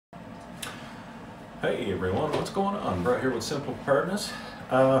Hey everyone, what's going on? Brett here with Simple Preparedness.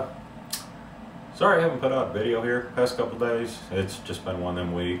 Sorry I haven't put out a video here past couple days. It's just been one of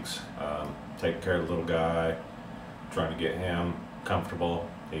them weeks. Taking care of the little guy, trying to get him comfortable.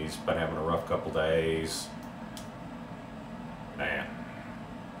 He's been having a rough couple days. Man,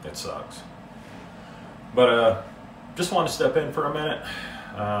 it sucks. But just want to step in for a minute.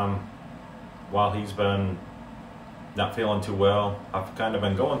 While he's been not feeling too well, I've kind of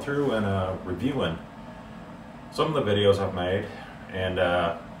been going through and reviewing some of the videos I've made, and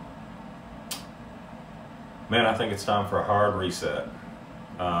man, I think it's time for a hard reset.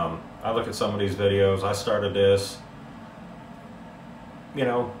 I look at some of these videos. I started this,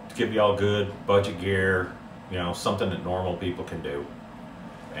 to give y'all good budget gear, something that normal people can do,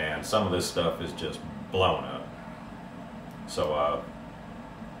 and some of this stuff is just blown up. So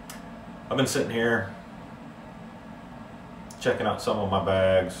I've been sitting here checking out some of my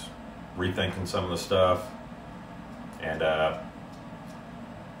bags, rethinking some of the stuff, and I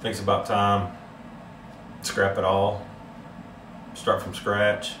think it's about time to scrap it all, start from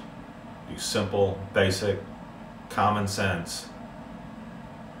scratch, do simple, basic, common sense,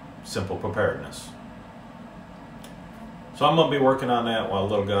 simple preparedness. So I'm going to be working on that while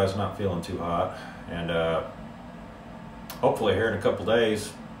the little guy's not feeling too hot, and hopefully here in a couple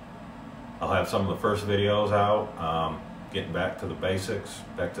days I'll have some of the first videos out, getting back to the basics,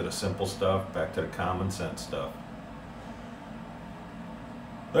 back to the simple stuff, back to the common sense stuff.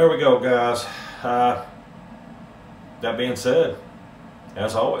 There we go, guys. That being said,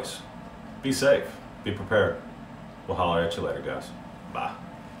 as always, be safe, be prepared. We'll holler at you later, guys. Bye.